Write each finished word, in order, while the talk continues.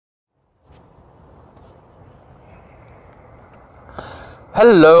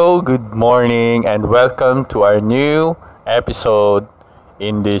Hello, good morning, and welcome to our new episode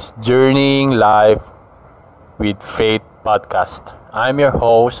in this Journeying Life with Faith podcast. I'm your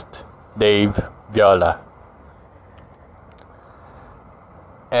host, Dave Viola,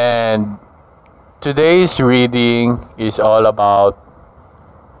 and today's reading is all about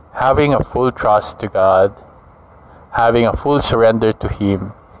having a full trust to God, having a full surrender to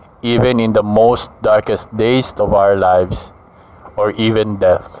Him, even in the most darkest days of our lives or even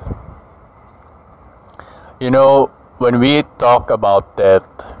death. When we talk about death,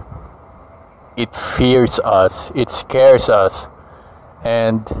 it fears us, it scares us,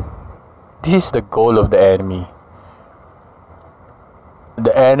 and this is the goal of the enemy.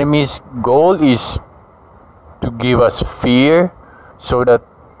 The enemy's goal is to give us fear so that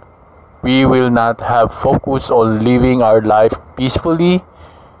we will not have focus on living our life peacefully.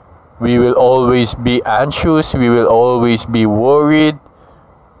 We will always be anxious, we will always be worried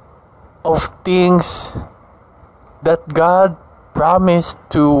of things that God promised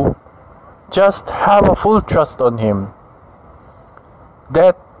to just have a full trust on Him.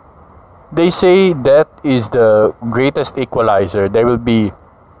 That they say that is the greatest equalizer. There will be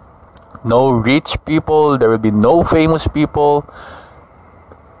no rich people, there will be no famous people.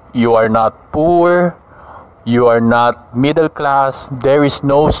 You are not poor, you are not middle class. There is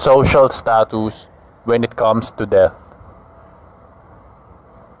no social status when it comes to death.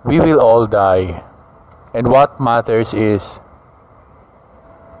 We will all die. And what matters is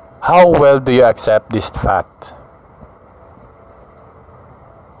how well do you accept this fact?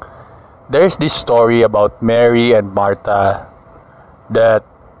 There's this story about Mary and Martha that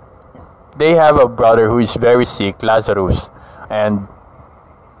they have a brother who is very sick, Lazarus, and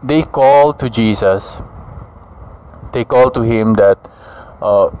they call to Jesus. They call to him that,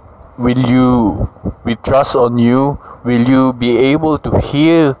 we trust on you, will you be able to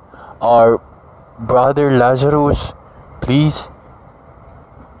heal our brother Lazarus, please?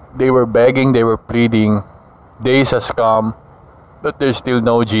 They were begging, they were pleading. Days has come, but there's still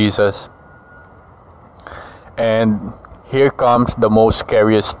no Jesus. And here comes the most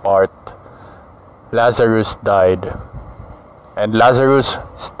scariest part. Lazarus died. And Lazarus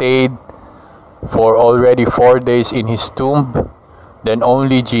stayed for already 4 days in his tomb. Then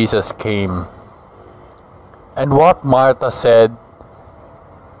only Jesus came. And what Martha said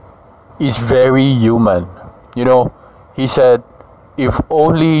is very human. He said, if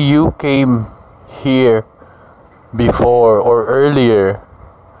only you came here before or earlier,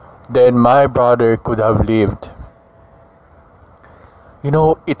 then my brother could have lived.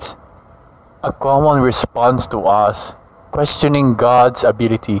 It's a common response to us, questioning God's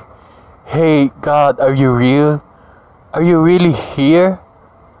ability. Hey, God, are you real? Are you really here?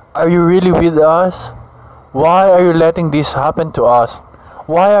 Are you really with us? Why are you letting this happen to us?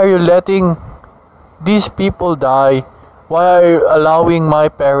 Why are you letting these people die? Why are you allowing my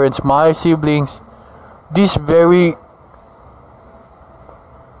parents, my siblings, these very,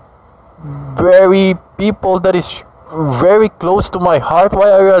 very people that is very close to my heart,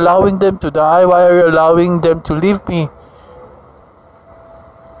 why are you allowing them to die? Why are you allowing them to leave me?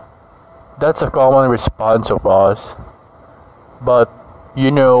 That's a common response of us. But,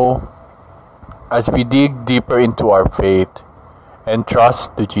 as we dig deeper into our faith and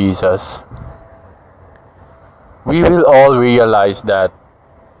trust to Jesus, we will all realize that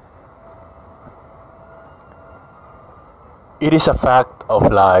it is a fact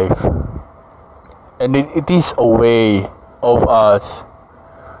of life, and it is a way of us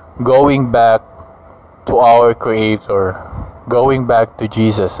going back to our Creator, going back to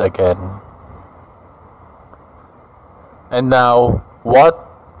Jesus again. And now, what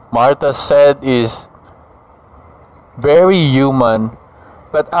Martha said is very human,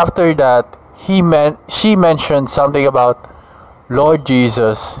 but after that, she mentioned something about, Lord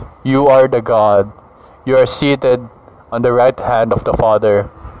Jesus, you are the God. You are seated on the right hand of the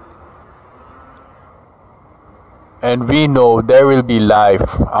Father. And we know there will be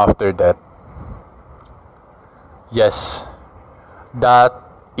life after that. Yes, that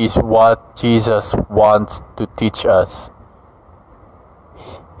is what Jesus wants to teach us.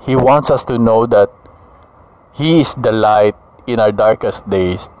 He wants us to know that He is the light in our darkest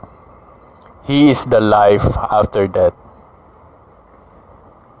days. He is the life after death.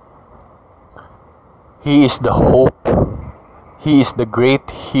 He is the hope. He is the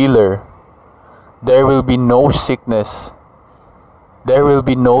great healer. There will be no sickness. There will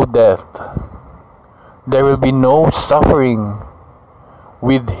be no death. There will be no suffering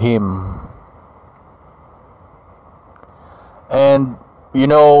with Him. And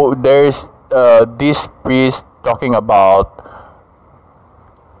there's this priest talking about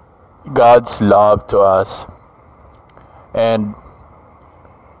God's love to us. And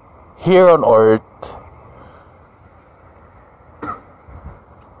here on earth,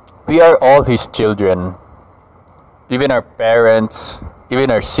 we are all His children. Even our parents,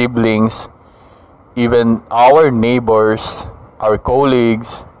 even our siblings, even our neighbors, our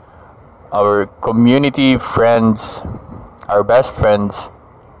colleagues, our community friends, our best friends,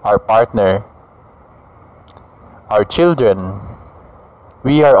 our partner, our children.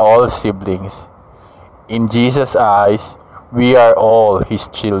 We are all siblings. In Jesus' eyes, we are all His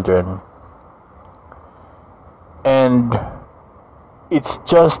children. And it's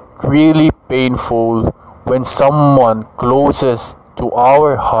just really painful when someone closest to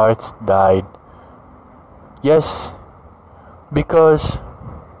our hearts died. Yes, because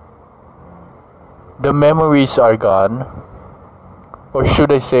the memories are gone. Or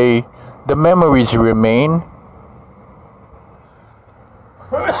should I say, the memories remain.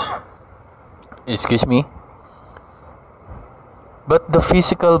 Excuse me. But the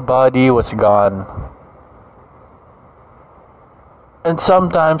physical body was gone. And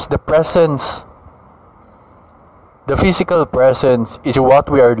sometimes the physical presence is what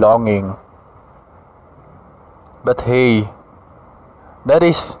we are longing. But hey, that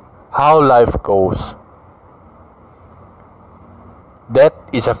is how life goes. Death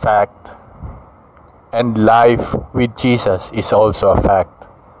is a fact, and life with Jesus is also a fact.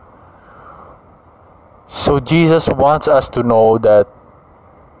 So Jesus wants us to know that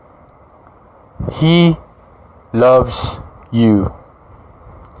He loves you,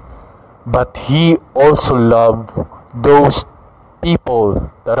 but He also loves those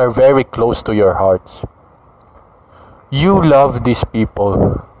people that are very close to your hearts. You love these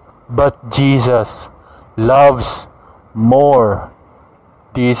people, but Jesus loves more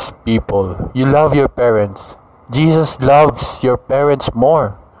these people. You love your parents. Jesus loves your parents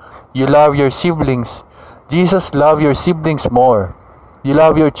more. You love your siblings. Jesus loves your siblings more. You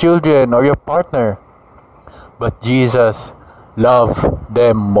love your children or your partner, but Jesus loves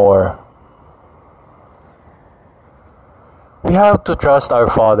them more. We have to trust our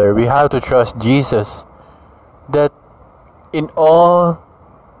Father. We have to trust Jesus that in all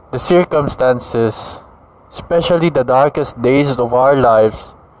the circumstances, especially the darkest days of our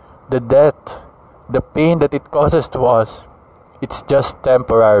lives, the death, the pain that it causes to us, it's just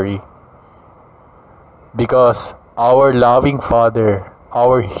temporary. Because our loving Father,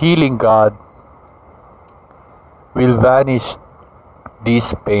 our healing God, will vanish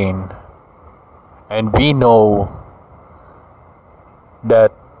this pain. And we know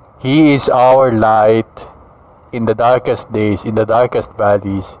that He is our light in the darkest days, in the darkest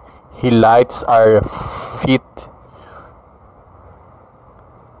valleys. He lights our feet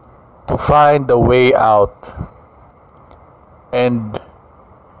to find the way out. And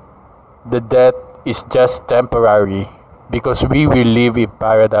the death is just temporary because we will live in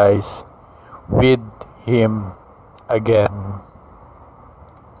paradise with Him again.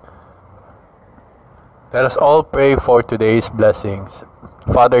 Let us all pray for today's blessings.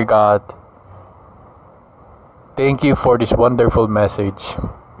 Father God, thank you for this wonderful message.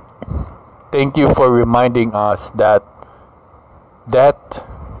 Thank you for reminding us that death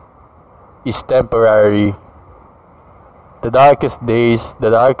is temporary. The darkest days,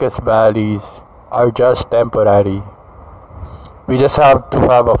 the darkest valleys are just temporary. We just have to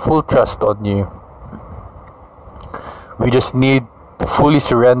have a full trust on you. We just need to fully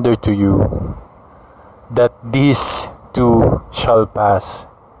surrender to you that these too shall pass.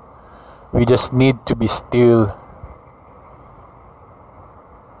 We just need to be still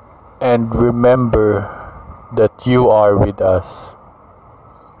and remember that you are with us.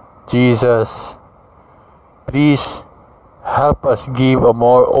 Jesus, please help us give a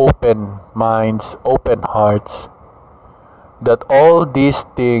more open minds, open hearts, that all these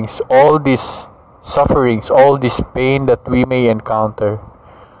things, all these sufferings, all this pain that we may encounter,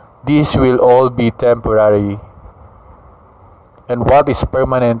 these will all be temporary. And what is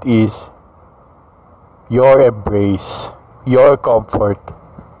permanent is your embrace, your comfort,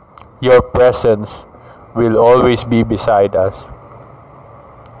 your presence will always be beside us.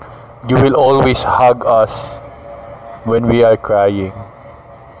 You will always hug us when we are crying.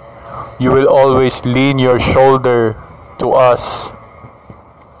 You will always lean your shoulder to us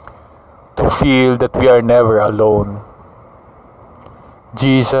to feel that we are never alone.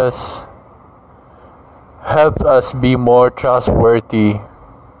 Jesus, help us be more trustworthy.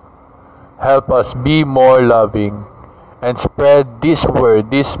 Help us be more loving and spread this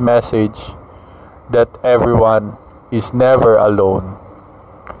word, this message that everyone is never alone,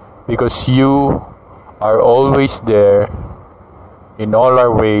 because you are always there in all our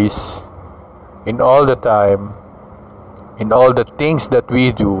ways, in all the time, in all the things that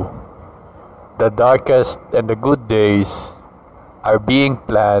we do. The darkest and the good days are being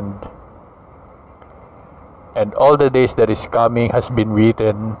planned, and all the days that is coming has been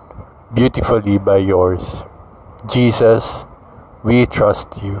written beautifully by yours. Jesus, we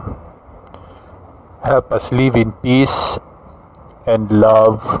trust you. Help us live in peace and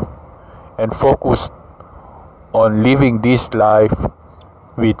love and focus on living this life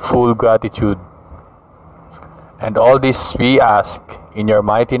with full gratitude. And all this we ask in your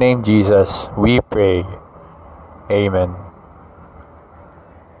mighty name, Jesus, we pray. Amen.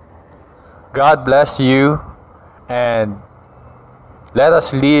 God bless you, and let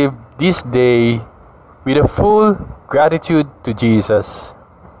us live this day with a full gratitude to Jesus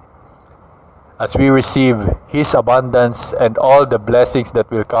as we receive His abundance and all the blessings that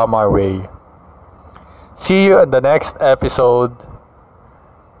will come our way. See you in the next episode,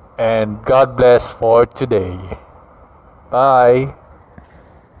 and God bless for today. Bye.